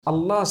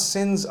Allah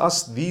sends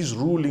us these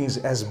rulings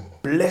as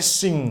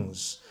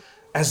blessings,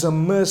 as a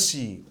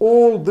mercy.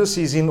 All this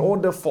is in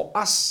order for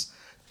us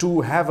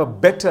to have a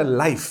better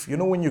life. You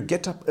know, when you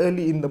get up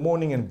early in the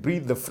morning and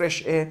breathe the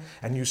fresh air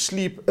and you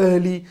sleep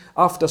early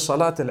after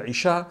Salat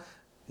al-Isha,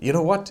 you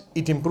know what?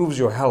 It improves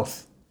your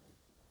health.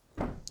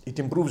 It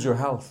improves your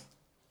health.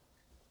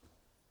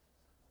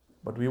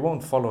 But we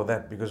won't follow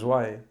that because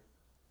why?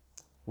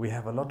 We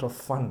have a lot of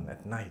fun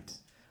at night.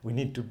 We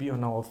need to be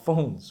on our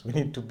phones. We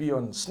need to be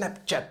on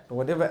Snapchat or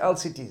whatever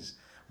else it is.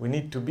 We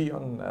need to be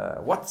on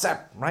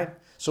WhatsApp, right?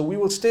 So we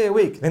will stay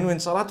awake. Then when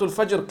Salatul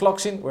Fajr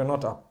clocks in, we're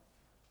not up.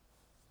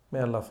 May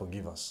Allah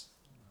forgive us.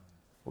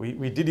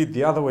 We did it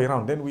the other way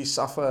around. Then we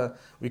suffer.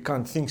 We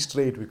can't think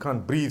straight. We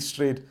can't breathe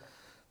straight.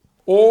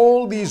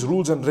 All these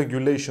rules and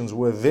regulations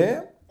were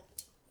there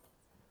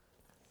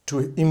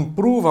to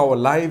improve our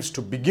lives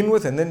to begin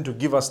with, and then to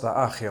give us the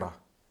akhirah.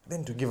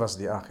 Then to give us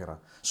the akhirah.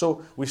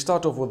 So we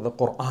start off with the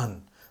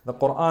Quran. The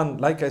Quran,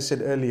 like I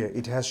said earlier,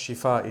 it has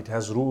shifa, it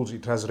has rules,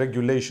 it has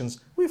regulations.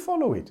 We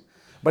follow it.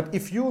 But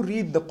if you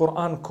read the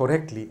Quran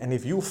correctly, and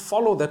if you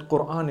follow that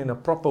Quran in a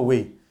proper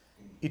way,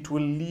 it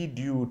will lead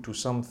you to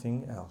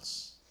something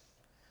else.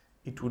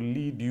 It will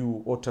lead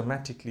you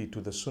automatically to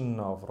the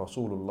sunnah of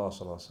Rasulullah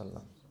sallallahu alaihi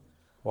wasallam.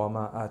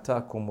 وَمَا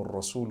آتَاكُمُ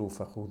الرَّسُولُ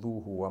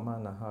فَخُذُوهُ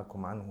وَمَا نَهَاكُمْ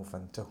عَنْهُ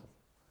فَانْتَهُوا.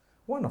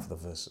 One of the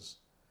verses.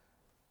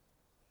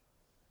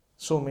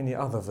 So many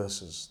other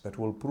verses that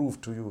will prove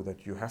to you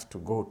that you have to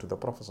go to the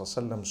Prophet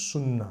ﷺ's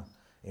sunnah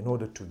in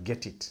order to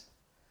get it,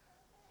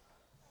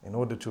 in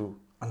order to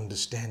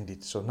understand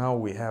it. So now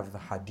we have the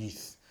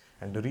hadith.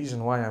 And the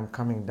reason why I'm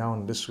coming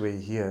down this way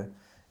here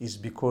is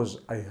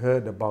because I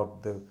heard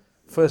about the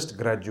first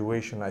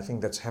graduation, I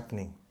think that's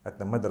happening at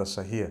the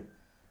madrasa here.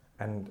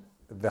 And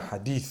the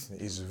hadith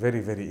is very,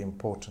 very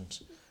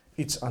important.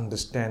 Its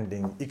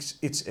understanding,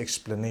 its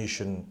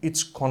explanation,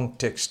 its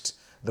context,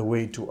 the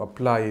way to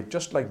apply it,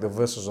 just like the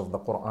verses of the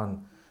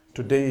Quran.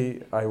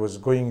 Today I was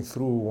going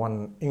through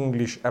one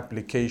English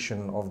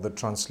application of the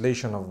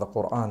translation of the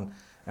Quran,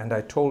 and I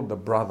told the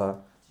brother,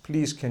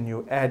 please can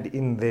you add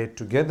in there,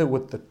 together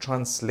with the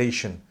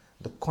translation,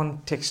 the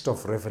context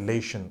of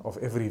revelation of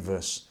every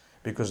verse,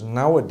 because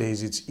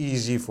nowadays it's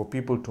easy for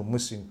people to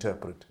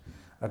misinterpret.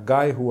 A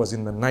guy who was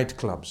in the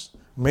nightclubs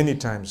many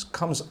times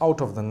comes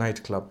out of the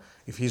nightclub.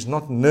 If he's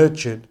not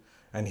nurtured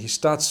and he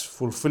starts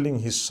fulfilling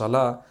his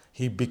salah,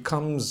 he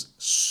becomes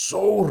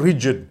so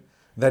rigid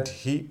that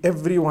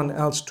everyone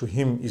else to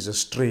him is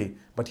astray.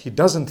 But he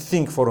doesn't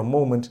think for a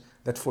moment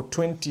that for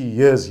 20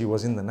 years he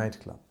was in the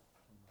nightclub.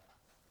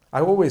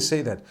 I always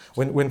say that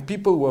when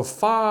people were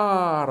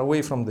far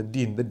away from the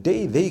deen, the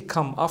day they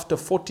come after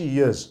 40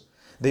 years,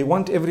 they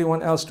want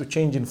everyone else to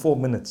change in 4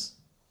 minutes.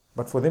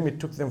 But for them it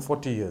took them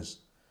 40 years.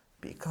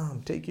 Be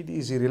calm, take it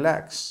easy,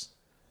 relax,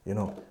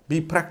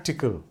 be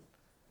practical.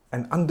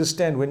 And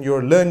understand when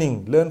you're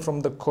learning, learn from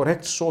the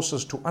correct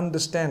sources to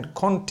understand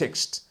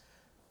context.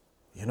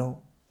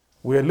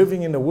 We are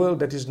living in a world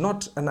that is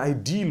not an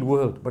ideal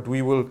world, but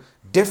we will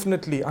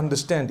definitely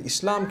understand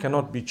Islam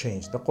cannot be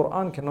changed. The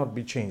Quran cannot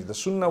be changed. The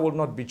Sunnah will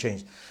not be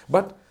changed.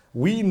 But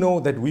we know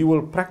that we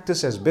will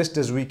practice as best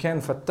as we can.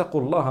 فَاتَّقُوا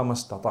اللَّهَ مَا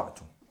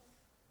اسْتَطَعْتُمْ.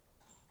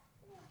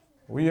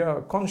 We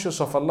are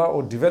conscious of Allah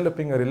or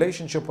developing a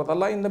relationship with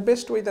Allah in the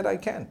best way that I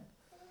can.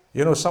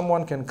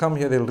 Someone can come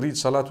here, they'll read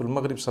Salatul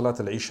Maghrib,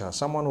 Salatul Isha.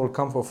 Someone will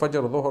come for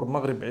Fajr, Dhuhr,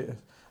 Maghrib,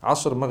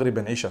 Asr, Maghrib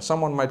and Isha.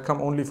 Someone might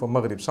come only for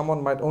Maghrib.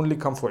 Someone might only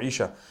come for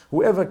Isha.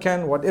 Whoever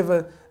can,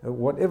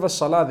 whatever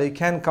Salah they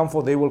can come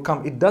for, they will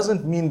come. It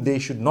doesn't mean they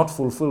should not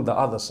fulfill the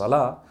other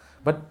Salah,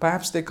 but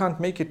perhaps they can't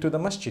make it to the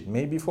masjid,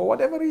 maybe for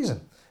whatever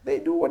reason. They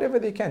do whatever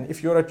they can.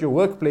 If you're at your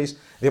workplace,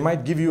 they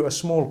might give you a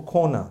small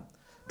corner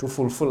to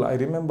fulfill. I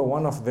remember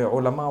one of the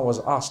ulama was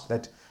asked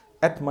that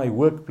at my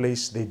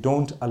workplace, they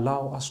don't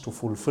allow us to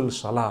fulfill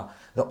salah.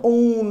 The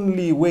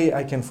only way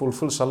I can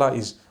fulfill salah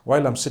is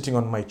while I'm sitting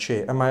on my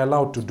chair. Am I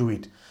allowed to do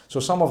it? So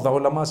some of the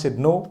ulama said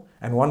no,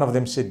 and one of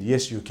them said,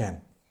 yes, you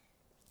can.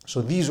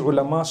 So these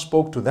ulama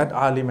spoke to that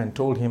alim and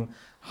told him,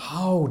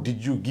 how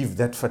did you give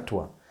that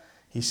fatwa?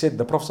 He said,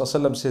 the Prophet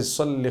ﷺ says,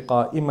 صَلِّ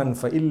قَائِمًا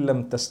فَإِن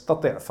لَمْ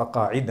تَسْتَطِعْ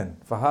فَقَاعِدًا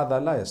فَهَذَا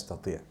لَا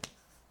يَسْتَطِيعُ.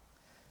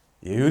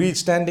 You read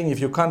standing. If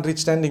you can't read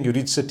standing, you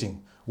read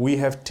sitting. We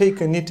have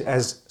taken it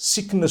as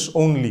sickness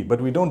only,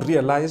 but we don't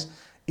realize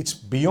it's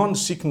beyond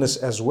sickness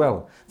as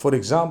well. For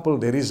example,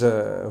 there is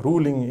a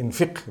ruling in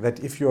fiqh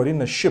that if you are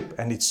in a ship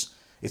and it's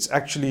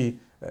actually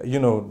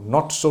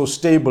not so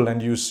stable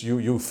and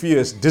you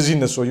fear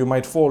dizziness or you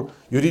might fall,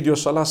 you read your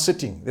salah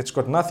sitting. It's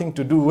got nothing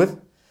to do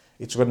with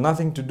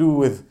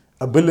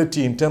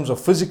ability in terms of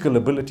physical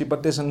ability,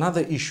 but there's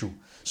another issue.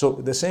 So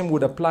the same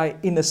would apply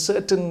in a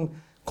certain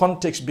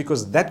context,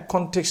 because that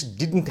context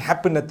didn't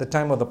happen at the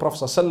time of the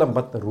Prophet ﷺ,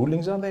 but the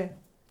rulings are there.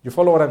 You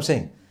follow what I'm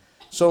saying?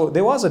 So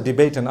there was a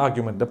debate and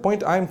argument. The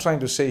point I'm trying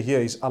to say here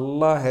is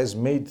Allah has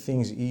made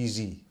things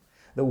easy.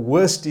 The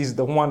worst is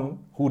the one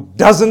who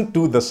doesn't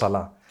do the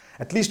salah.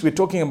 At least we're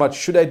talking about,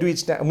 should I do it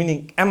standing?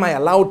 Meaning, am I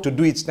allowed to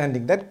do it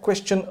standing? That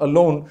question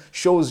alone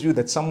shows you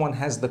that someone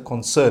has the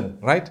concern,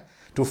 right,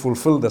 to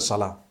fulfill the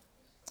salah.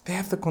 They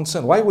have the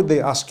concern. Why would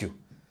they ask you?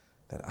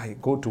 That I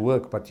go to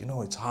work, but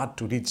it's hard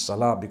to read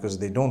Salah because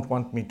they don't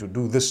want me to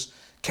do this.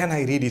 Can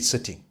I read it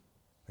sitting?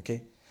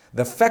 Okay.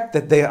 The fact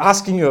that they are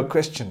asking you a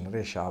question,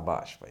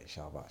 shabash,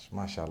 shabash,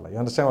 mashallah. You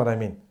understand what I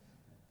mean?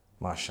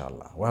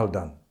 Mashallah. Well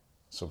done.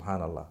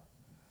 Subhanallah.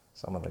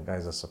 Some of the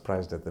guys are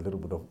surprised at the little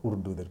bit of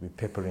Urdu that we're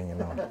peppering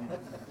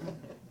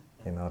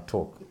in our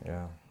talk.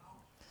 Yeah.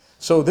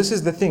 So this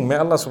is the thing. May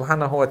Allah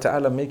subhanahu wa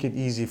ta'ala make it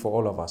easy for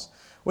all of us.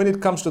 When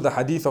it comes to the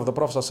hadith of the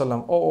Prophet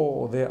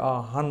ﷺ, there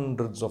are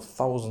hundreds of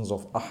thousands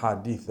of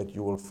ahadith that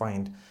you will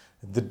find.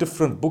 The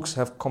different books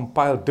have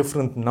compiled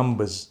different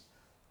numbers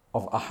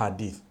of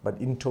ahadith. But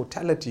in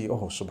totality,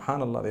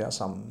 subhanallah, there are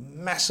some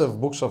massive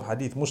books of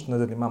hadith.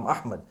 Musnad al-Imam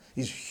Ahmad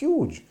is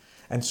huge.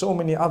 And so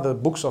many other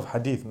books of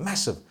hadith,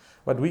 massive.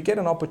 But we get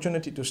an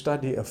opportunity to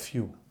study a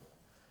few.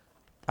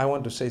 I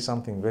want to say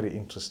something very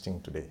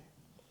interesting today.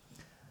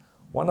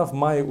 One of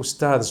my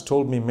ustads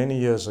told me many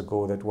years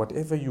ago that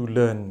whatever you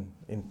learn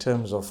in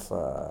terms of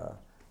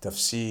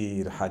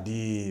tafsir,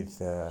 hadith,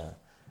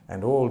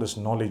 and all this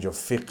knowledge of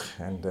fiqh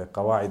and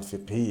qawaid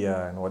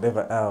fiqhiyya and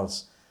whatever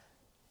else,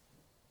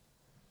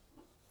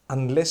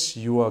 unless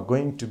you are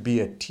going to be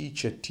a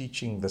teacher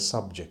teaching the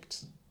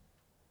subject,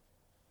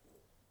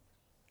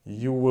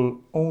 you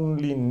will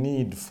only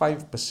need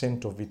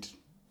 5% of it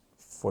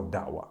for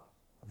da'wah.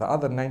 The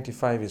other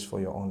 95% is for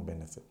your own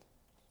benefit.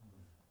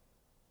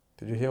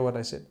 Did you hear what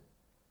I said?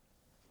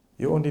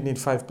 You only need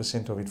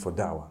 5% of it for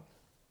da'wah.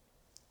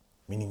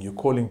 Meaning you're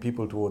calling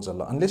people towards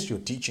Allah. Unless you're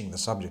teaching the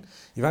subject.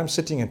 If I'm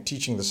sitting and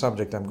teaching the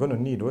subject, I'm going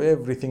to need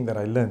everything that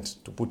I learned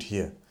to put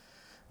here.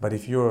 But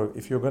if you're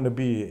going to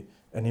be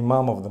an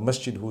imam of the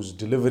masjid who's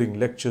delivering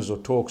lectures or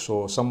talks,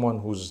 or someone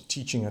who's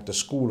teaching at a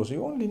school, so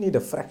you only need a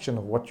fraction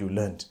of what you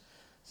learned.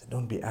 So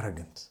don't be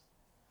arrogant.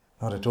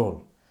 Not at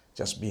all.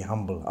 Just be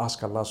humble.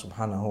 Ask Allah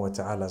subhanahu wa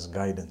ta'ala's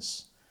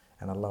guidance,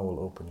 and Allah will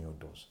open your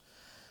doors.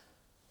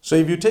 So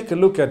if you take a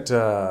look at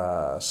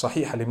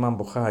Sahih al-Imam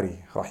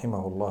Bukhari,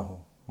 rahimahullah,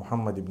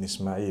 Muhammad ibn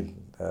Ismail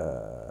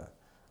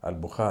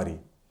al-Bukhari,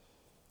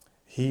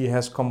 he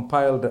has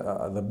compiled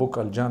the book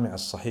Al-Jami'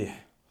 al-Sahih.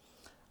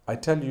 I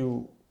tell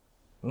you,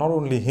 not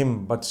only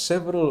him, but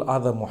several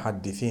other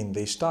muhaddithin,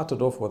 they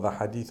started off with a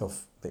hadith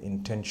of the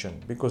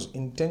intention, because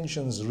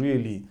intentions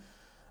really,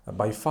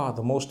 by far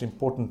the most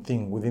important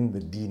thing within the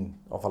deen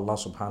of Allah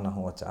subhanahu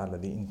wa ta'ala,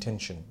 the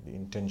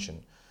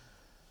intention.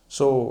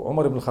 So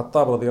Umar ibn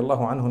Khattab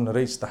radiallahu anhu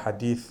narrates the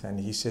hadith, and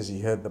he says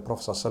he heard the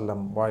Prophet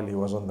ﷺ while he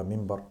was on the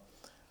minbar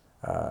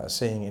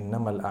saying,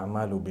 إِنَّمَا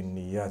الْأَعْمَالُ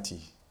بِالنِّيَّاتِ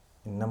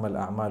إِنَّمَا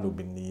الْأَعْمَالُ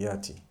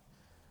بِالنِّيَّاتِ,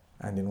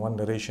 and in one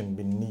narration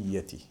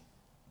بِالنِّيَّةِ.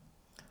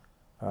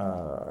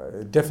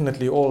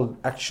 Definitely all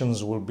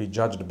actions will be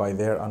judged by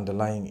their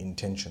underlying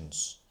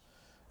intentions.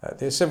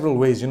 There are several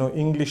ways.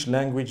 English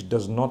language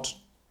does not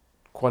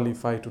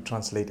qualify to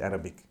translate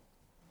Arabic.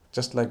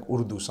 Just like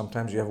Urdu,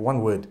 sometimes you have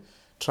one word.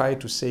 Try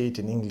to say it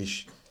in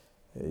English.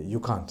 You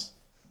can't.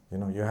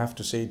 You have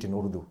to say it in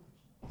Urdu.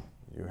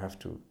 You have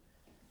to.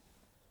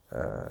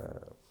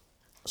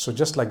 So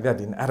just like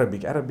that in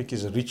Arabic. Arabic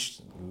is a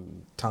rich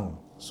tongue.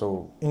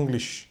 So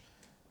English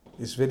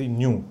is very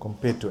new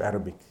compared to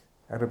Arabic.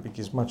 Arabic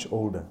is much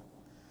older.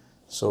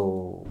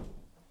 So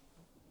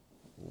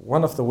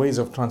one of the ways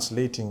of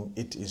translating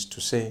it is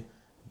to say,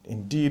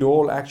 indeed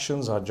all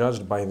actions are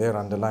judged by their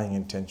underlying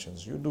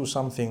intentions. You do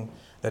something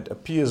that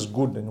appears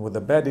good and with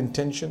a bad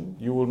intention,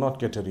 you will not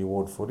get a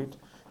reward for it.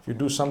 If you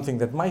do something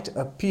that might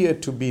appear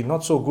to be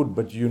not so good,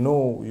 but you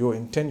know your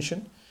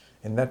intention,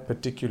 in that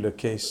particular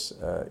case,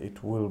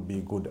 it will be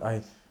good.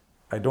 I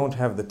don't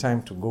have the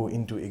time to go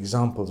into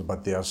examples,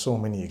 but there are so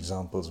many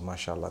examples,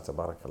 mashallah,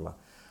 tabarakallah,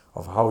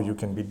 of how you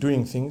can be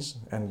doing things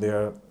and they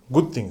are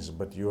good things,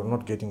 but you are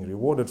not getting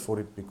rewarded for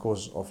it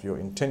because of your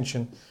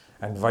intention,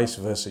 and vice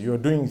versa. You are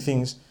doing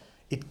things,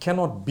 it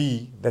cannot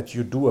be that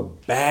you do a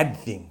bad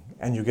thing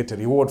and you get a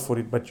reward for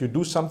it, but you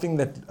do something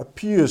that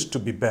appears to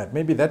be bad.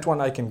 Maybe that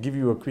one I can give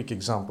you a quick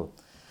example.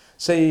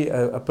 Say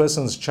a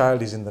person's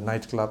child is in the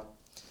nightclub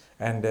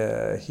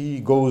and he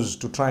goes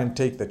to try and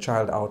take the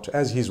child out.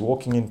 As he's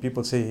walking in,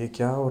 people say, "Hey,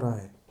 kya ho raha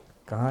hai?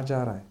 Kahan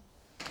ja raha hai?"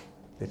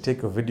 They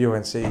take a video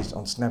and say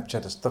on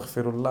Snapchat,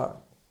 "Astaghfirullah.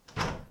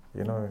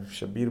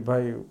 Shabir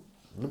Bhai,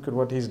 look at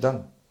what he's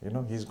done.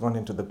 He's gone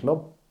into the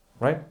club,"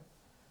 right?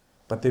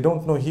 But they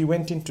don't know he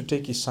went in to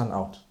take his son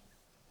out,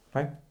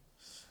 right?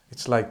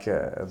 It's like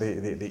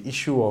the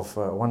issue of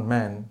one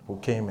man who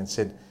came and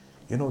said,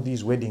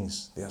 these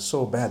weddings, they are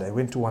so bad. I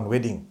went to one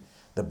wedding.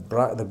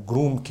 The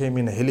groom came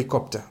in a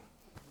helicopter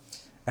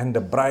and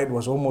the bride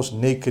was almost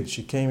naked.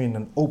 She came in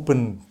an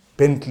open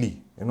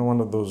Bentley, one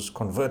of those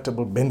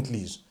convertible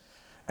Bentleys.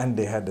 And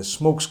they had a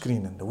smoke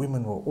screen and the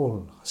women were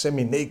all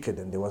semi-naked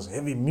and there was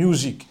heavy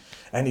music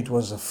and it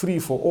was free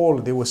for all.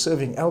 They were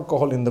serving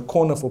alcohol in the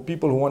corner for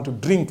people who want to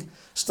drink.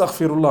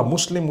 Astaghfirullah,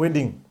 Muslim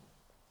wedding.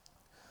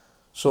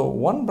 So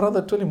one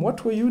brother told him,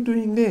 "What were you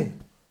doing there?"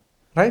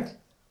 Right?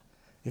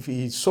 If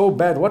he's so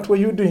bad, what were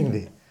you doing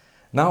there?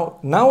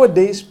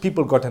 Nowadays,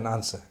 people got an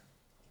answer.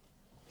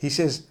 He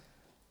says,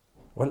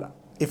 "Well,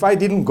 if I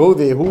didn't go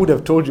there, who would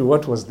have told you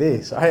what was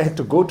there? So I had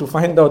to go to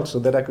find out so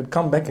that I could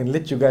come back and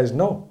let you guys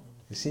know.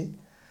 You see?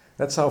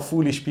 That's how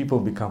foolish people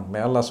become.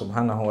 May Allah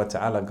subhanahu wa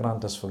ta'ala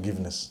grant us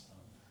forgiveness.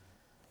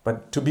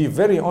 But to be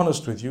very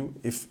honest with you,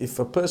 if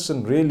a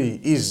person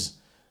really is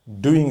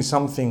doing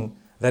something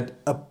that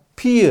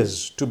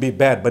appears to be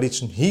bad, but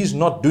he's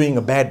not doing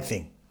a bad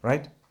thing,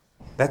 right?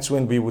 That's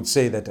when we would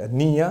say that a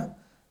niyyah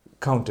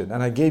counted.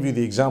 And I gave you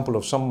the example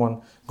of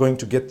someone going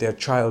to get their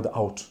child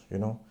out,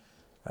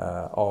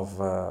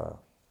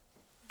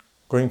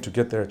 going to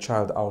get their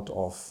child out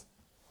of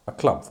a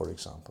club, for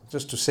example,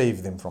 just to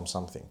save them from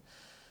something.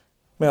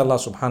 May Allah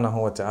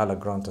subhanahu wa ta'ala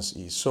grant us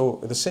ease. So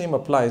the same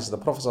applies. The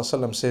Prophet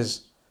ﷺ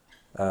says,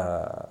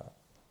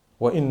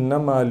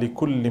 وَإِنَّمَا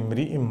لِكُلِّ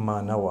امْرِئٍ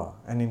مَّا نَوَى.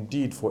 And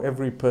indeed, for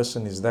every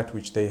person is that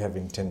which they have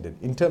intended.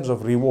 In terms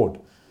of reward.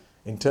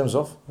 And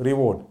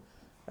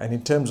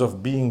in terms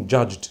of being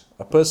judged.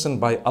 A person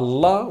by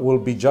Allah will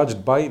be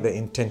judged by the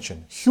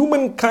intention.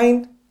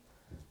 Humankind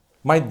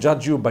might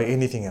judge you by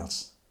anything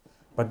else.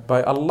 But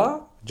by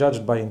Allah,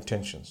 judged by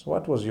intentions.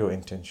 What was your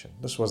intention?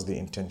 This was the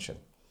intention.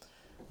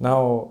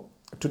 Now,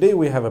 today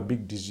we have a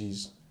big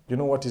disease. You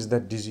know what is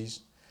that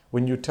disease?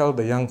 When you tell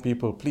the young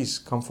people, please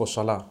come for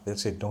salah, they'll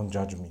say, don't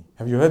judge me.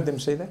 Have you heard them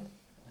say that?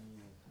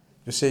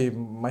 You say,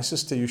 my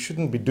sister, you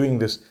shouldn't be doing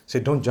this. Say,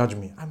 don't judge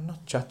me. I'm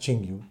not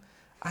judging you.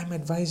 I'm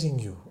advising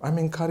you. I'm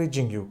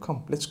encouraging you.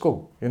 Come, let's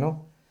go.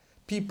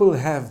 People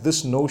have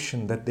this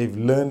notion that they've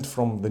learned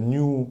from the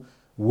new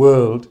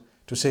world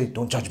to say,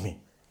 don't judge me.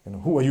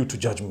 Who are you to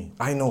judge me?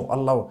 I know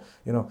Allah.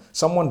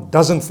 Someone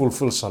doesn't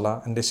fulfill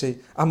salah and they say,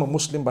 I'm a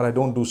Muslim but I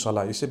don't do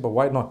salah. You say, but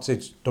why not?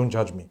 Say, don't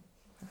judge me.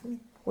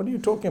 What are you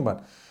talking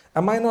about?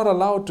 Am I not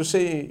allowed to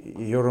say,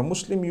 you're a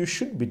Muslim, you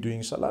should be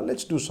doing salah,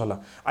 let's do salah.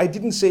 I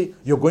didn't say,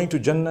 you're going to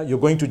Jannah, you're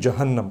going to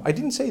Jahannam. I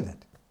didn't say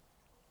that.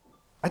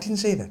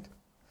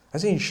 I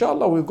say,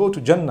 inshallah, we'll go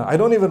to Jannah. I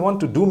don't even want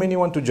to doom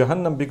anyone to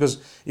Jahannam,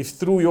 because if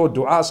through your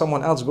dua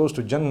someone else goes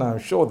to Jannah, I'm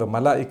sure the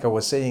malaika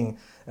was saying,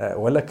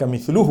 وَلَكَ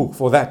مِثْلُهُ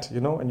for that,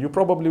 and you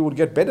probably would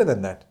get better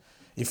than that.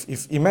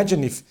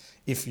 Imagine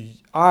if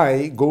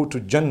I go to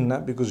Jannah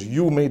because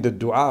you made a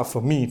dua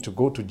for me to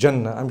go to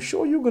Jannah, I'm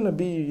sure you're going to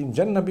be in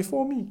Jannah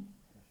before me.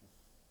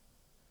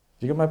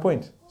 You get my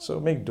point? So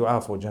make dua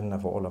for Jannah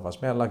for all of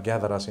us. May Allah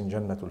gather us in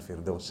Jannatul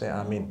Firdaus. Say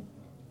Ameen.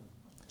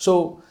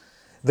 So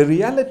the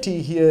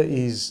reality here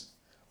is,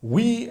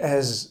 we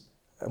as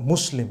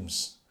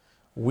Muslims,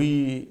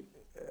 we're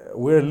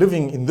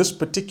living in this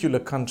particular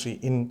country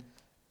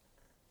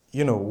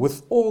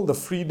with all the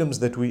freedoms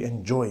that we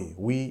enjoy,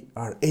 we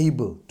are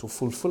able to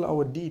fulfill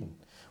our deen.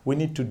 We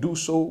need to do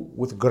so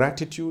with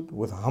gratitude,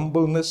 with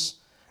humbleness,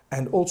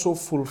 and also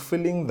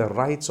fulfilling the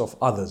rights of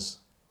others.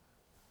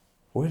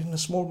 We're in a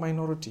small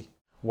minority.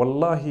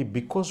 Wallahi,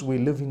 because we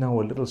live in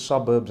our little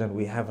suburbs and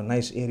we have a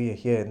nice area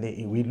here and there,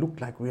 we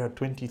look like we are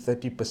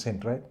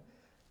 20-30%, right?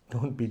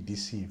 Don't be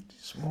deceived.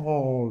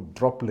 Small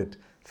droplet.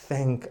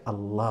 Thank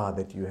Allah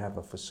that you have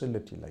a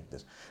facility like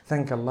this.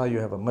 Thank Allah you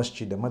have a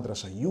masjid, a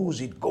madrasa. Use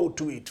it, go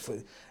to it.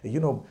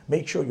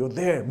 Make sure you're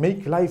there.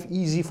 Make life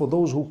easy for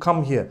those who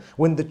come here.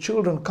 When the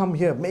children come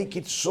here, make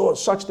it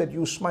such that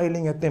you're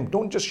smiling at them.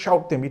 Don't just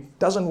shout them. It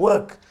doesn't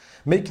work.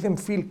 Make them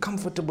feel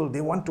comfortable. They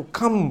want to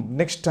come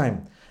next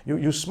time.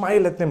 You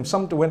smile at them.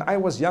 When I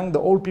was young, the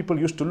old people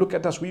used to look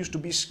at us. We used to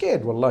be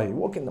scared, wallahi. You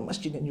walk in the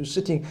masjid and you're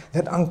sitting.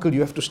 That uncle,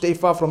 you have to stay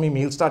far from him.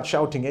 He'll start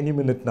shouting any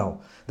minute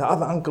now. The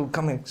other uncle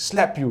come and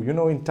slap you.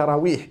 In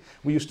Taraweeh,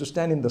 we used to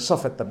stand in the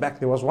saf at the back.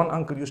 There was one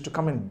uncle used to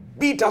come and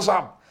beat us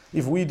up.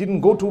 If we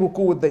didn't go to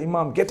ruku with the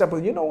imam, get up.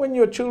 When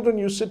you're children,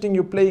 you're sitting,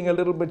 you're playing a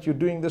little bit, you're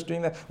doing this,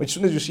 doing that. But as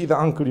soon as you see the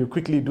uncle, you're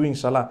quickly doing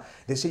salah.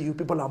 They say, you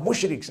people are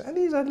mushriks. And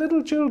these are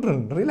little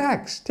children.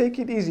 Relax. Take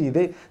it easy.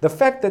 The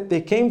fact that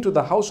they came to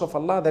the house of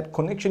Allah, that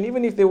connection,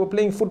 even if they were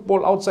playing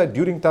football outside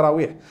during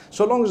Taraweeh,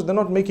 so long as they're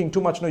not making too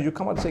much noise, you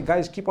come out and say,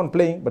 guys, keep on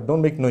playing, but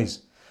don't make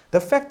noise.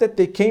 The fact that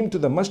they came to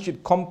the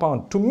masjid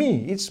compound, to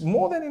me, it's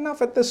more than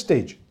enough at this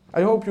stage.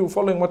 I hope you're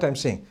following what I'm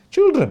saying.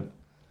 Children.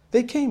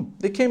 They came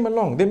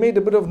along. They made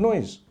a bit of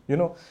noise.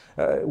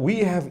 We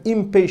have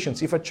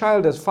impatience. If a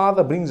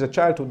father brings a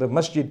child to the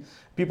masjid,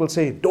 people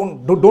say,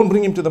 don't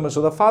bring him to the masjid.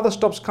 So the father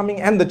stops coming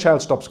and the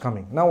child stops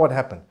coming. Now what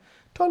happened?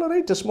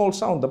 Tolerate a small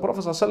sound. The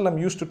Prophet ﷺ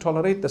used to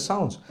tolerate the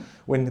sounds.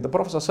 When the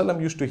Prophet ﷺ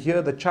used to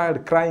hear the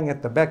child crying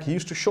at the back, he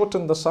used to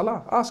shorten the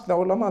salah. Ask the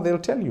ulama, they'll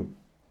tell you.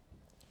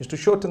 He used to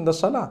shorten the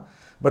salah.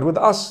 But with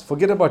us,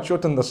 forget about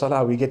shorten the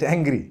salah. We get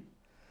angry.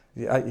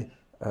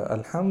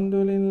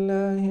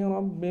 Alhamdulillahi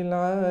Rabbil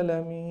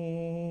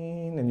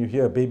Alameen. And you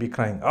hear a baby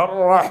crying,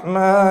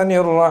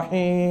 Ar-Rahmanir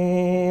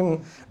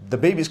Rahim. The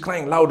baby's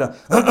crying louder.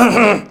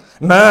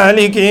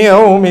 Maliki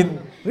Yawmid.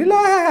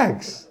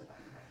 Relax.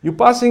 You're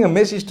passing a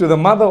message to the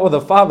mother or the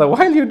father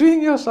while you're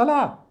doing your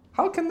salah.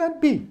 How can that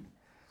be?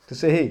 To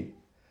say, hey,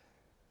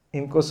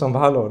 inko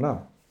sambhalo na.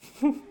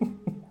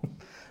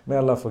 May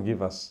Allah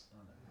forgive us.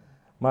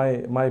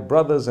 My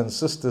brothers and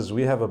sisters,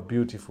 we have a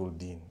beautiful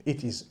deen.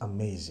 It is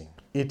amazing.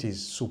 It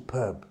is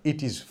superb.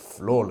 It is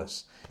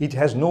flawless. It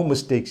has no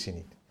mistakes in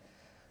it.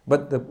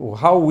 But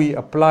how we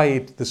apply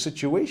it, the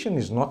situation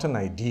is not an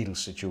ideal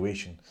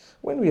situation.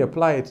 When we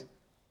apply it,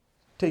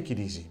 take it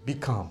easy, be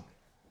calm.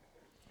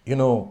 You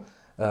know,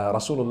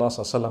 Rasulullah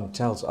ﷺ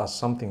tells us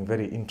something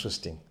very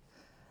interesting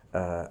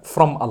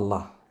from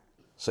Allah.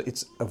 So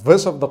it's a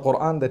verse of the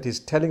Quran that is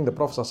telling the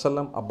Prophet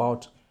ﷺ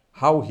about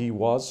how he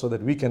was, so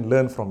that we can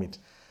learn from it.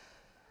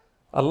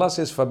 Allah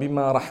says,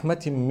 فَبِمَا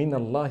رَحْمَةٍ مِّنَ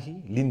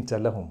اللَّهِ لِنْتَ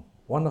لَهُمْ.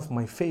 One of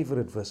my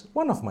favorite verses,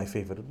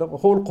 the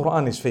whole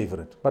Quran is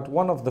favorite, but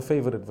one of the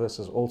favorite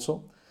verses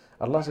also,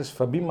 Allah says,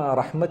 فَبِمَا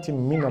رَحْمَةٍ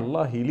مِّنَ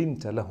اللَّهِ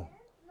لِنْتَ لَهُمْ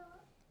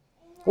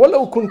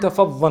وَلَوْ كُنْتَ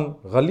فَضًّا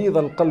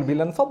غَلِيظَ الْقَلْبِ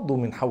لَانْفَضُّوا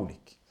مِنْ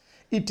حَوْلِكَ.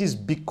 It is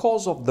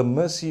because of the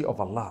mercy of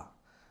Allah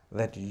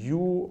that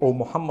you, O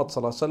Muhammad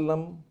sallallahu alaihi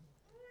wasallam,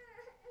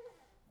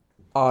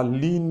 are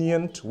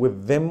lenient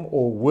with them,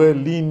 or were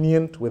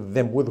lenient with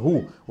them. With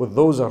who? With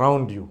those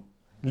around you.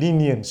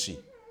 Leniency.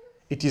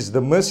 It is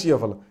the mercy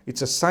of Allah.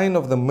 It's a sign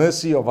of the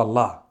mercy of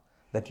Allah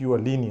that you are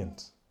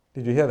lenient.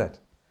 Did you hear that?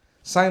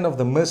 Sign of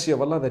the mercy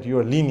of Allah that you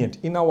are lenient.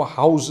 In our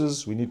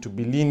houses, we need to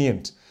be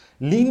lenient.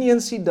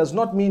 Leniency does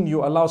not mean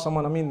you allow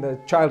someone, the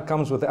child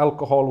comes with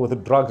alcohol,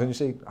 with drugs, and you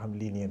say, I'm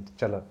lenient.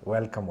 Chala,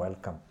 welcome,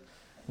 welcome.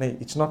 No,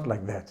 it's not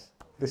like that.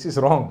 This is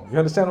wrong. You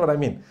understand what I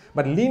mean?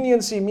 But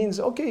leniency means,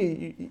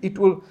 okay,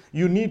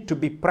 you need to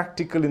be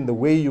practical in the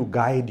way you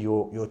guide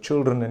your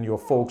children and your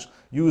folks.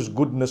 Use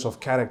goodness of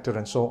character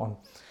and so on.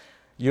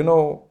 You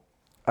know,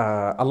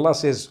 Allah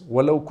says,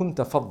 وَلَوْ كُنْتَ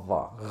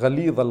فَضَّا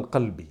غَلِيظَ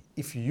الْقَلْبِ.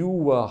 If you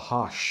were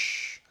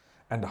harsh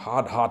and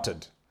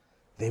hard-hearted,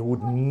 they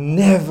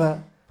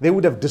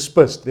would have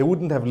dispersed. They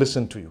wouldn't have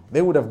listened to you.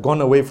 They would have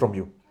gone away from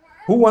you.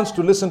 Who wants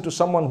to listen to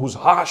someone who's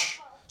harsh,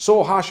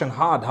 so harsh and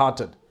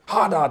hard-hearted?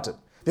 Hard-hearted.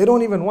 They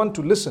don't even want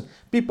to listen.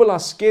 People are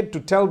scared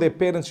to tell their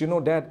parents,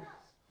 Dad,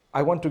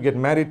 I want to get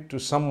married to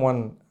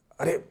someone.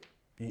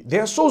 They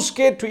are so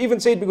scared to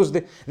even say it because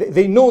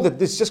they know that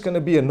this is just going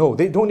to be a no.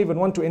 They don't even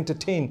want to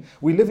entertain.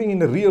 We're living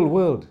in a real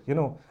world.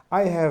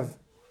 I have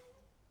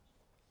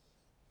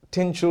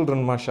 10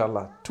 children,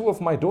 mashallah. 2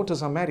 of my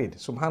daughters are married,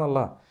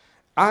 subhanallah.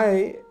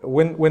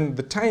 When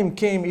the time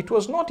came, it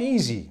was not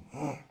easy.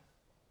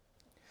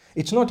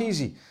 It's not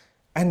easy.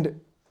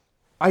 And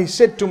I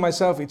said to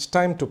myself, it's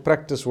time to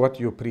practice what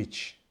you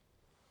preach.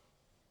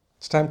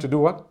 It's time to do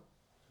what?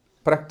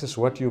 Practice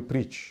what you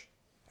preach.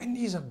 And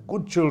these are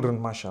good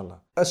children, mashallah.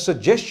 A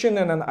suggestion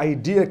and an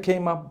idea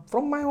came up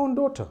from my own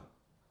daughter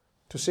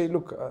to say,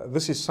 look,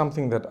 this is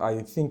something that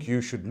I think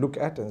you should look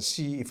at and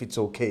see if it's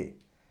okay.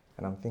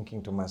 And I'm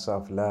thinking to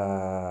myself,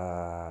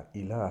 La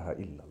ilaha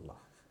illallah.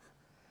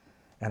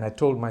 And I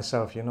told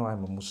myself, I'm a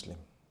Muslim.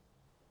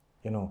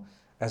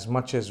 As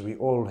much as we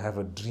all have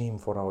a dream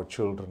for our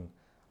children,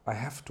 I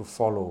have to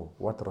follow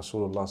what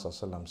Rasulullah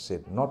ﷺ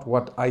said. Not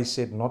what I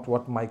said, not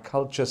what my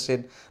culture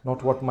said,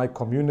 not what my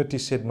community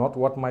said, not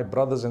what my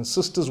brothers and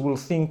sisters will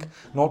think,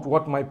 not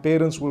what my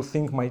parents will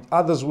think, my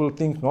others will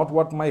think, not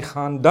what my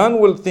khandan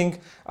will think.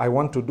 I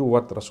want to do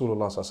what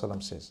Rasulullah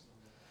ﷺ says.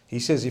 He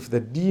says, if the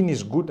deen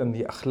is good and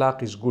the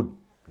akhlaq is good,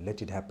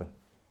 let it happen.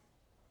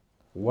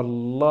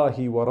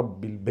 Wallahi wa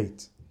rabbil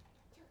bayt.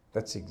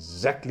 That's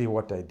exactly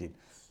what I did.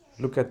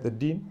 Look at the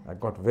deen. I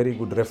got very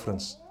good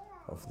reference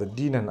of the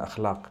deen and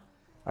akhlaq.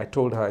 I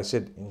told her, I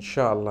said,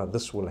 inshallah,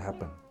 this will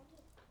happen.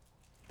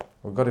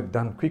 We got it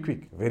done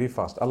quick, very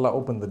fast. Allah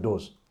opened the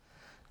doors.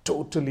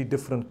 Totally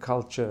different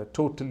culture,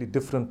 totally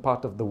different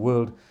part of the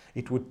world.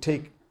 It would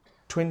take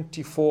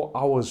 24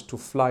 hours to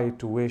fly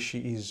to where she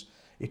is.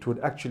 It would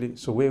actually,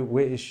 so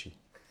where is she?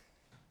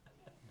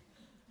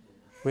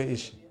 Where is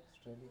she?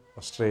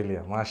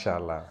 Australia,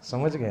 mashallah.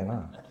 Samajh gaye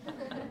na?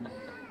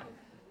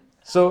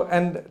 So,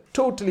 and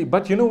totally,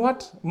 but you know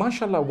what?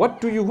 MashaAllah, what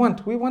do you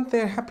want? We want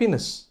their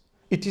happiness.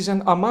 It is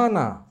an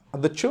amana.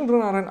 The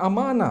children are an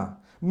amana.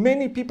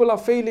 Many people are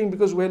failing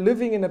because we're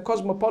living in a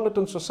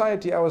cosmopolitan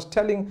society. I was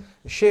telling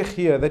Sheikh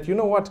here that, you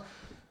know what?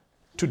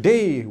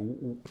 Today,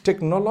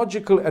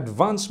 technological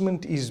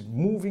advancement is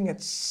moving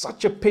at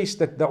such a pace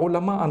that the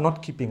ulama are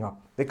not keeping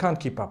up. They can't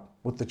keep up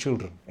with the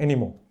children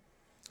anymore.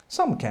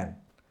 Some can,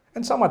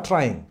 and some are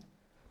trying.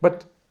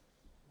 But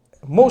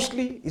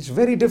mostly, it's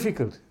very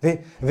difficult.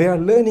 They are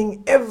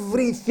learning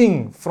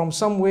everything from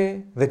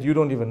somewhere that you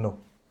don't even know.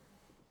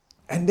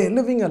 And they're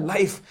living a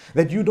life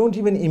that you don't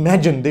even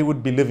imagine they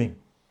would be living.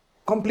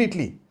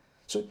 Completely.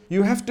 So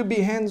you have to be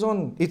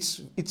hands-on.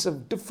 It's a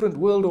different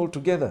world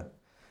altogether.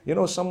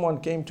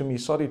 Someone came to me,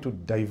 sorry to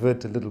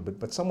divert a little bit,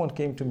 but someone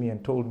came to me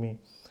and told me,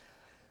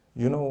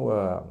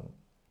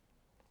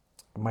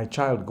 my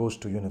child goes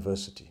to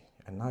university.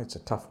 And now it's a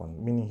tough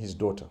one, meaning his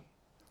daughter.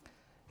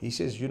 He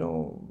says,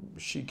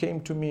 she came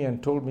to me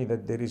and told me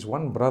that there is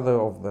one brother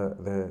of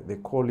they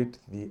call it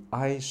the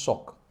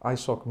ISOC.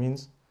 ISOC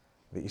means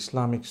the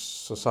Islamic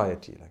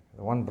Society, like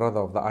the one brother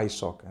of the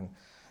ISOC. And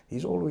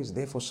he's always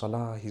there for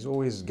salah. He's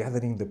always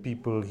gathering the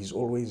people. He's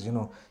always,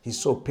 he's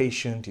so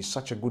patient. He's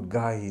such a good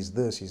guy. He's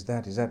this, he's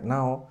that, he's that.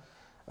 Now,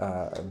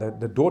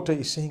 the daughter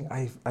is saying,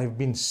 I've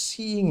been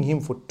seeing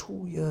him for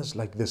 2 years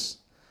like this.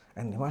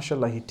 And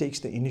mashallah, he takes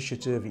the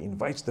initiative. He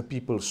invites the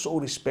people, so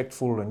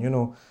respectful.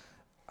 And,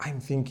 I'm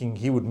thinking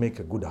he would make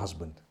a good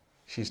husband.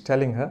 She's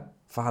telling her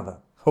father.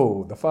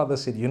 Oh, the father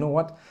said, you know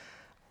what?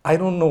 I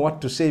don't know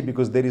what to say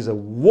because there is a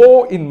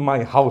war in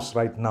my house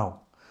right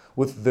now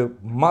with the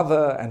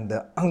mother and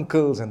the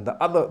uncles and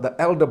the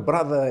elder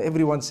brother,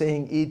 everyone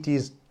saying it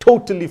is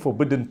totally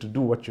forbidden to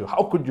do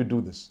how could you do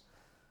this?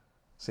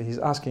 So he's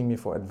asking me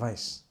for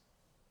advice.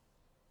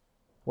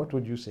 What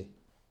would you say?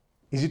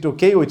 Is it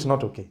okay or it's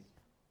not okay?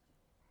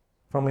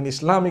 From an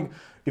Islamic,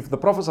 if the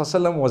Prophet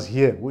ﷺ was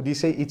here, would he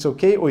say it's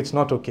okay or it's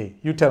not okay?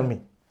 You tell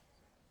me.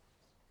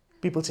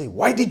 People say,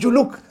 why did you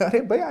look?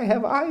 I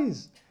have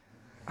eyes.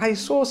 I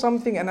saw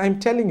something, and I'm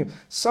telling you,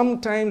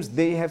 sometimes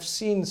they have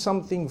seen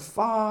something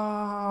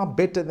far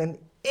better than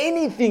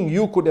anything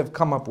you could have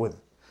come up with.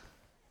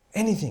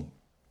 Anything.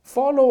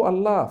 Follow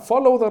Allah,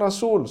 follow the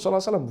Rasul,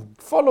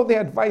 follow the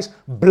advice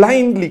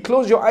blindly.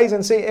 Close your eyes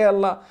and say, hey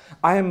Allah,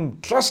 I am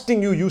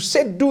trusting you. You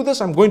said do this,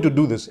 I'm going to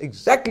do this.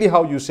 Exactly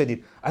how you said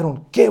it. I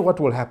don't care what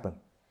will happen.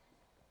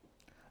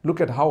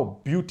 Look at how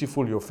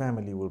beautiful your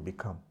family will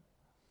become.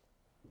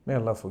 May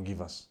Allah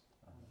forgive us.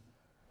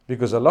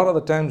 Because a lot of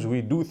the times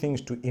we do things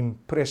to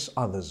impress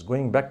others.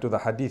 Going back to the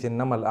hadith,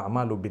 إِنَّمَا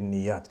الْأَعْمَالُ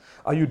بِالنِّيَّاتِ.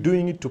 Are you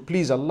doing it to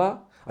please Allah?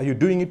 Are you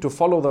doing it to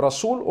follow the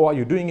Rasul, or are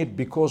you doing it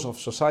because of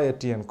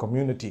society and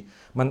community?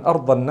 مَنْ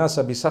أَرْضَى النَّاسَ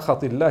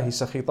بِسَخَطِ اللَّهِ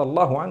سَخِطَ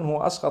اللَّهُ عَنْهُ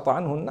وَأَسْخَطَ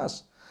عَنْهُ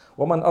النَّاسِ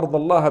وَمَنْ أَرْضَى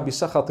اللَّهَ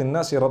بِسَخَطِ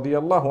النَّاسِ رَضِيَ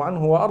اللَّهُ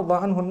عَنْهُ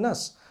وَأَرْضَى عَنْهُ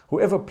النَّاسِ.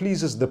 Whoever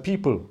pleases the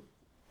people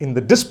in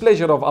the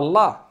displeasure of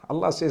Allah,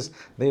 Allah says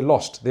they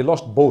lost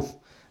both.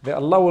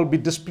 Allah will be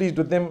displeased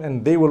with them,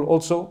 and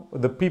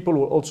the people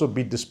will also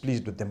be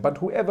displeased with them. But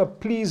whoever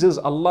pleases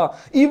Allah,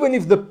 even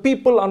if the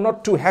people are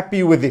not too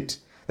happy with it,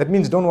 that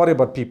means don't worry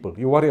about people,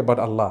 you worry about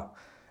Allah.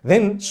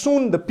 Then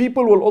soon the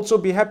people will also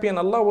be happy, and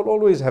Allah will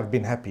always have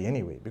been happy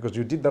anyway, because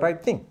you did the right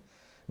thing.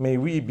 May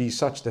we be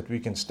such that we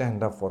can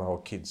stand up for our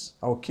kids.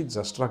 Our kids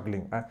are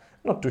struggling. I'm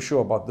not too sure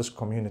about this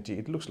community.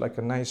 It looks like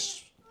a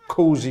nice,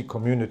 cozy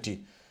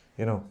community.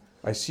 You know,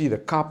 I see the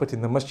carpet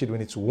in the masjid when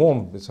it's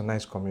warm. It's a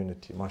nice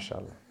community,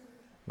 mashallah.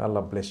 May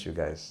Allah bless you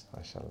guys,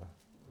 mashallah.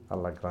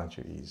 Allah grant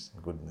you ease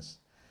and goodness.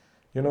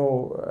 You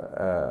know,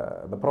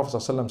 the Prophet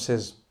ﷺ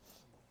says,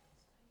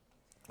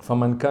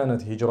 فَمَنْ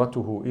كَانَتْ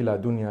هِجْرَتُهُ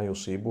إِلَى دُنْيَا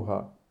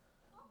يُصِيبُهَا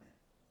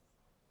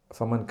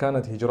فَمَنْ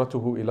كَانَتْ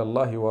هِجْرَتُهُ إِلَى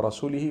اللَّهِ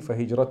وَرَسُولِهِ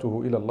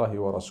فَهِجْرَتُهُ إِلَى اللَّهِ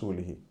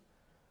وَرَسُولِهِ.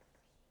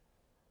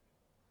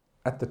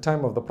 At the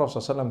time of the Prophet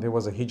ﷺ, there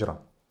was a hijrah.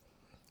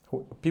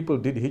 People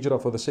did hijrah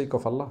for the sake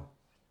of Allah,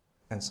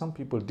 and some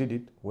people did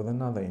it with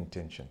another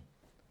intention.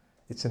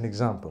 It's an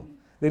example.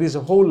 There is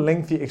a whole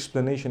lengthy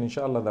explanation,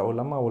 inshallah, the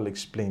ulama will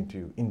explain to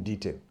you in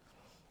detail.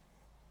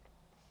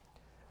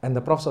 And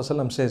the Prophet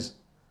ﷺ says,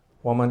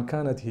 وَمَنْ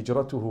كَانَتْ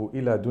هِجْرَتُهُ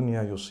إِلَى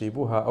دُنْيَا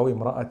يُصِيبُهَا أَوْ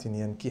إِمْرَأَةٍ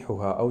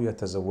يَنْكِحُهَا أَوْ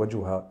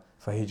يَتَزَوَّجُهَا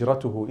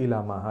فَهِجْرَتُهُ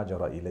إِلَى مَا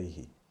هَاجَرَ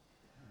إِلَيْهِ.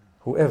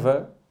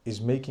 Whoever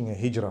is making a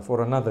hijrah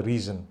for another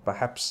reason,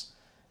 perhaps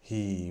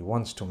he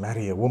wants to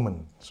marry a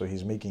woman, so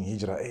he's making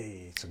hijrah.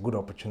 Hey, it's a good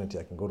opportunity,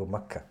 I can go to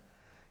Mecca.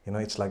 You know,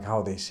 it's like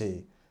how they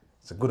say,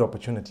 it's a good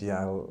opportunity,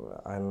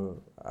 I'll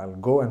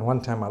go, and one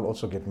time I'll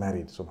also get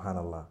married,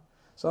 subhanallah.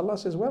 So Allah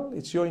says, well,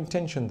 it's your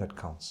intention that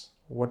counts.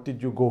 What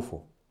did you go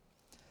for?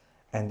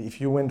 And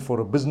if you went for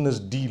a business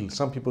deal,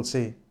 some people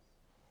say,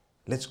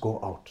 let's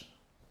go out.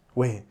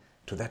 Where?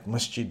 To that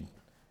masjid,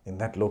 in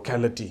that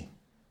locality.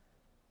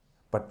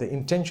 But the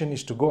intention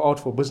is to go out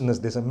for business.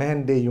 There's a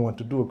man there, you want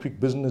to do a quick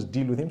business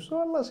deal with him. So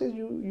Allah says,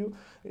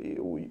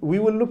 we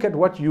will look at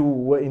what you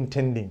were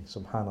intending,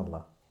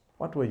 subhanallah.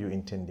 What were you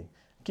intending?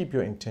 Keep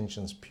your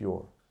intentions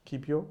pure.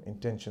 Keep your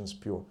intentions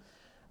pure.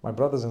 My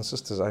brothers and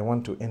sisters, I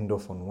want to end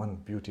off on one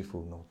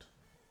beautiful note.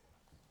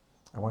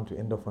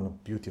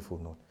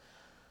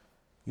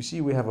 You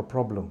see, we have a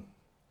problem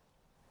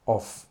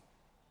of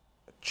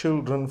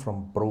children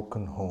from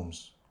broken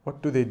homes.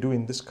 What do they do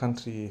in this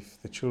country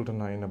if the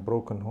children are in a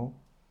broken home?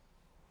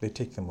 They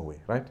take them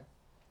away, right?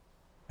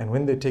 And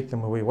when they take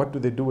them away, what do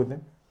they do with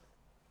them?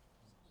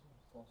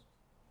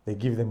 They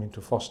give them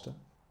into foster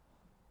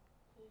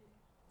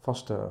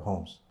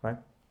homes, right?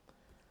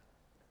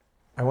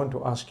 I want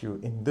to ask you,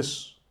 in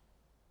this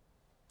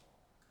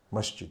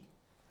masjid,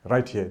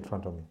 right here in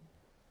front of me,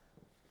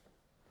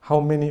 how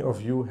many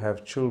of you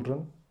have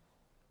children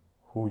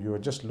who you are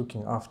just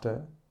looking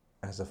after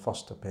as a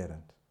foster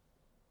parent,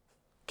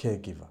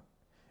 caregiver?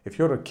 If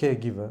you're a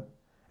caregiver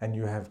and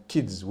you have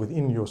kids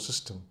within your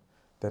system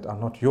that are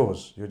not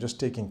yours, you're just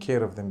taking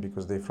care of them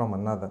because they're from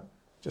another,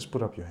 just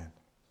put up your hand.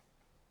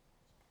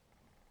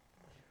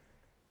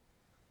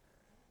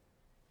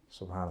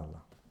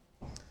 Subhanallah.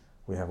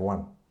 We have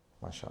one,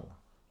 mashallah.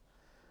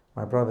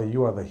 My brother,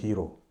 you are the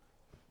hero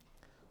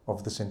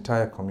of this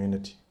entire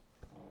community.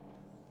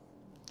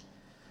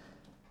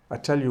 I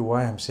tell you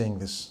why I'm saying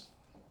this.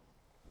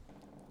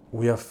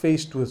 We are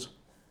faced with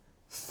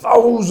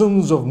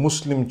thousands of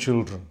Muslim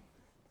children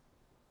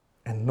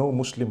and no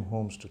Muslim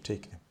homes to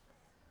take them.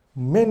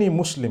 Many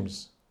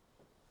Muslims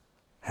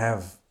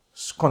have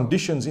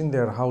conditions in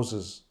their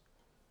houses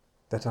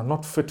that are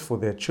not fit for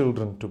their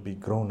children to be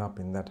grown up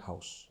in that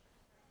house.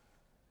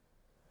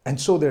 And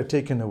so they're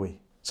taken away.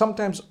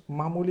 Sometimes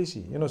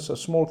mamulisi, it's a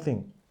small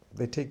thing.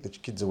 They take the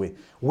kids away.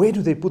 Where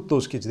do they put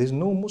those kids? There's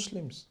no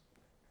Muslims.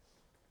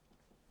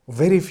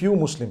 Very few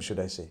Muslims, should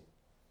I say,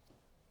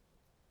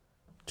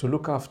 to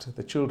look after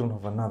the children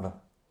of another.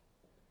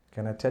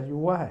 Can I tell you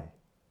why?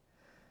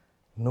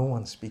 No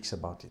one speaks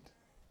about it.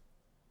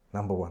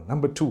 Number one.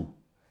 Number two,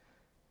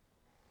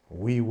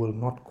 we will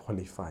not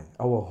qualify.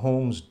 Our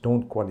homes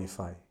don't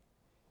qualify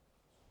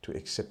to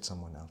accept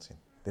someone else in.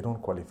 They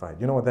don't qualify.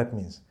 You know what that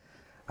means?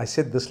 I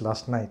said this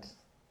last night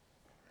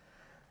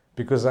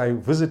because I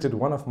visited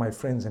one of my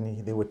friends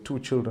and there were two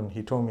children.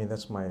 He told me,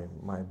 that's my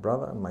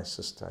brother and my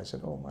sister. I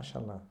said, oh,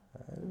 mashallah,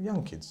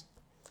 young kids.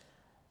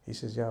 He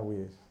says, yeah,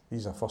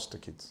 these are foster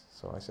kids.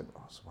 So I said,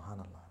 oh,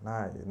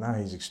 subhanallah. Now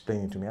he's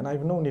explaining to me. And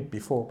I've known it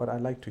before, but I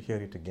like to hear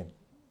it again.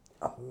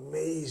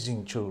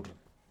 Amazing children.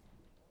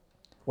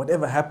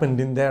 Whatever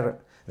happened in their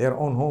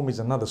own home is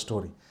another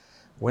story.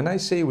 When I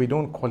say we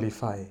don't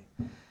qualify,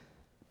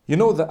 the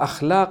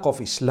akhlaq of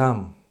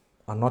Islam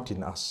are not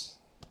in us.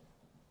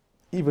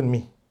 Even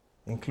me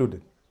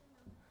included.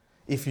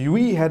 If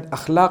we had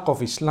akhlaq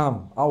of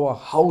Islam, our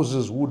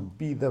houses would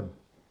be the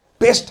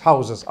best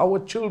houses. Our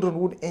children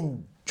would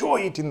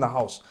enjoy it in the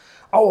house.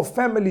 Our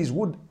families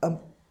would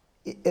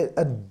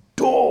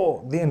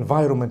adore the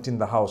environment in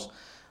the house.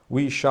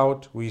 We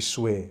shout, we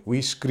swear,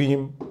 we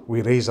scream,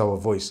 we raise our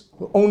voice.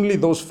 Only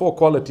those 4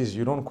 qualities,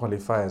 you don't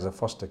qualify as a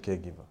foster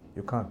caregiver.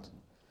 You can't.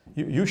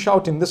 You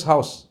shout in this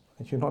house,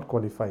 you're not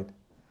qualified.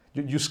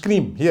 You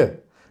scream here.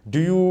 Do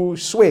you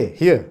swear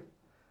here?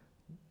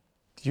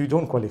 You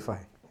don't qualify.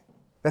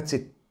 That's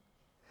it.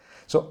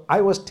 So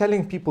I was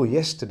telling people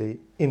yesterday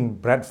in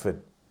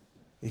Bradford,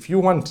 if you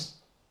want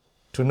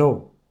to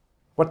know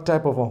what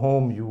type of a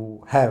home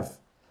you have,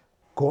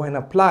 go and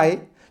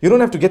apply. You don't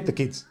have to get the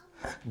kids.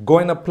 Go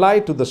and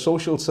apply to the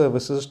social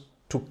services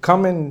to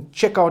come and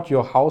check out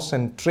your house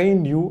and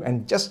train you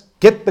and just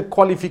get the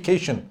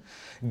qualification.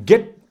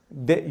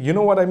 You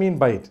know what I mean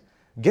by it?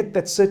 Get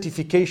that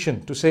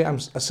certification to say I'm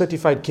a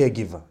certified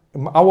caregiver.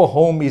 Our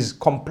home is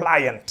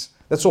compliant.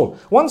 That's all.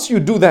 Once you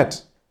do that,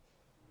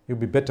 you'll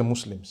be better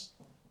Muslims.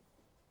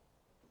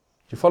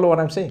 Do you follow what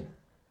I'm saying?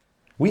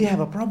 We have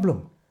a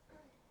problem.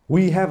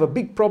 We have a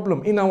big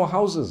problem in our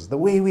houses, the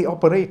way we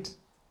operate.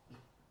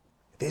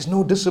 There's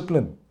no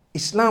discipline.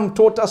 Islam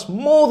taught us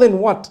more than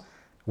what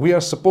we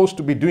are supposed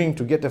to be doing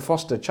to get a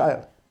foster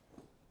child.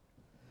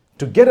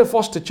 To get a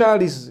foster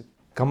child is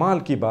kamal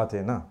ki baat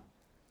hai na.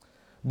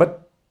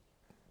 But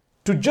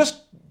to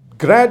just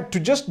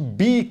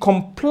be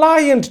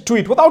compliant to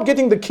it without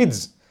getting the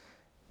kids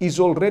is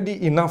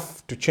already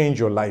enough to change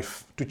your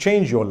life. To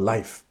change your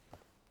life.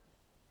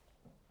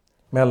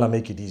 May Allah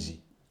make it easy.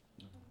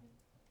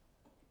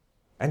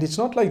 And it's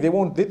not like they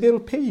won't, they'll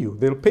pay you.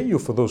 They'll pay you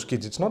for those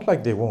kids. It's not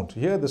like they won't.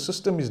 Here the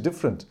system is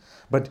different.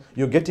 But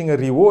you're getting a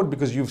reward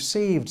because you've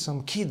saved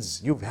some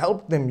kids. You've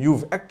helped them.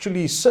 You've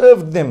actually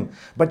served them.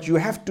 But you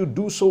have to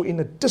do so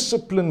in a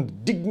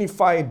disciplined,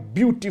 dignified,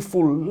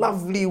 beautiful,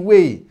 lovely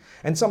way.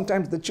 And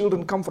sometimes the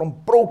children come from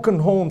broken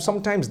homes.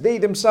 Sometimes they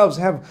themselves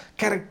have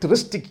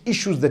characteristic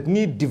issues that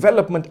need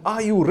development.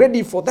 Are you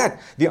ready for that?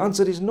 The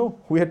answer is no.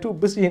 We are too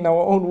busy in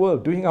our own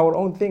world, doing our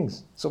own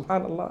things.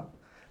 Subhanallah.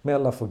 May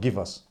Allah forgive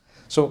us.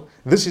 So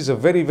this is a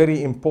very,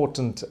 very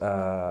important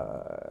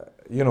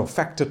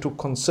factor to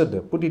consider.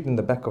 Put it in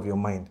the back of your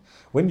mind.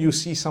 When you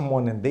see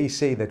someone and they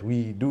say that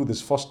we do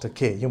this foster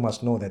care, you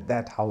must know that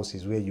that house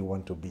is where you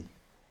want to be.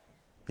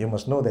 You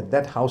must know that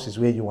that house is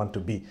where you want to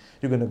be.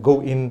 You're going to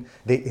go in.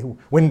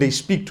 When they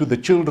speak to the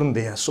children,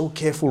 they are so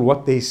careful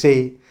what they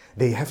say.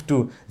 They have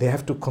to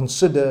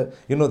consider,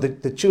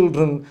 the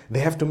children, they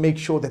have to make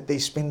sure that they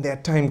spend their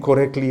time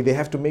correctly. They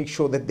have to make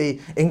sure that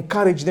they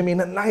encourage them in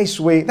a nice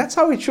way. That's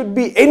how it should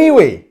be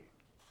anyway.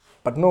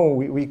 But no,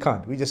 we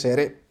can't. We just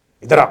say,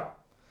 idara.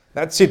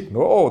 That's it.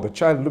 No, the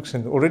child looks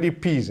and already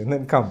pees and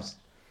then comes.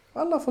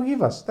 Allah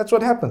forgive us. That's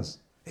what happens.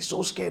 They're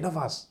so scared of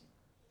us.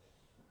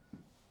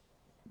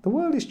 The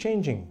world is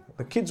changing.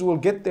 The kids will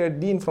get their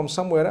deen from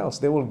somewhere else.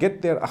 They will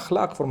get their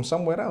akhlaq from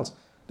somewhere else.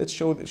 Let's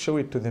show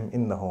it to them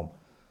in the home.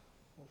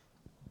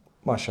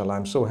 MashaAllah,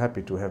 I'm so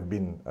happy to have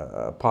been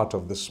a part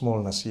of this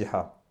small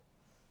nasiha.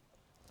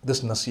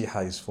 This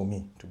nasiha is for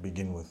me to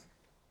begin with.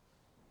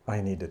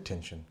 I need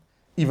attention.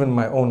 Even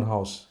my own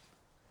house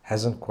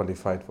hasn't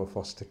qualified for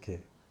foster care.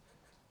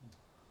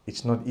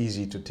 It's not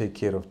easy to take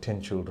care of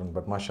 10 children,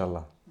 but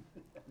MashaAllah,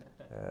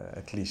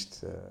 at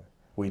least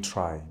we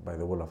try by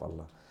the will of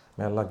Allah.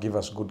 May Allah give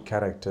us good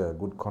character,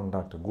 good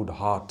conduct, a good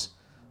heart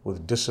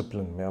with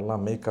discipline. May Allah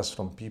make us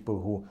from people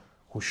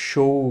who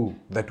show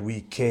that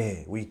we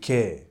care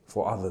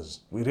for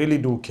others. We really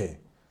do care.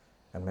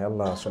 And may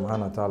Allah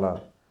subhanahu wa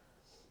ta'ala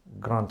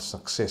grant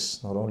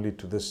success not only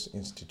to this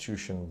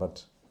institution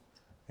but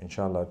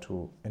inshallah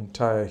to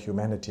entire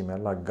humanity. May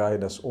Allah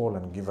guide us all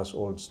and give us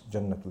all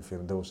Jannatul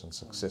Firdaus and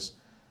success.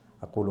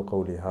 أقول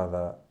قولي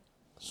هذا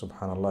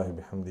سبحان الله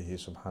بحمده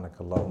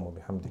سبحانك اللهم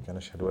وبحمدك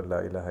نشهد أن لا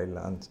إله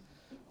إلا أنت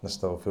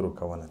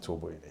نستغفرك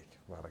ونتوب إليك.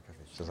 بارك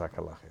فيك. جزاك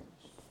الله خير.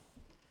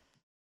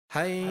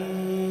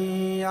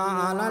 حي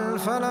على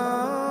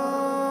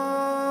الفلاح.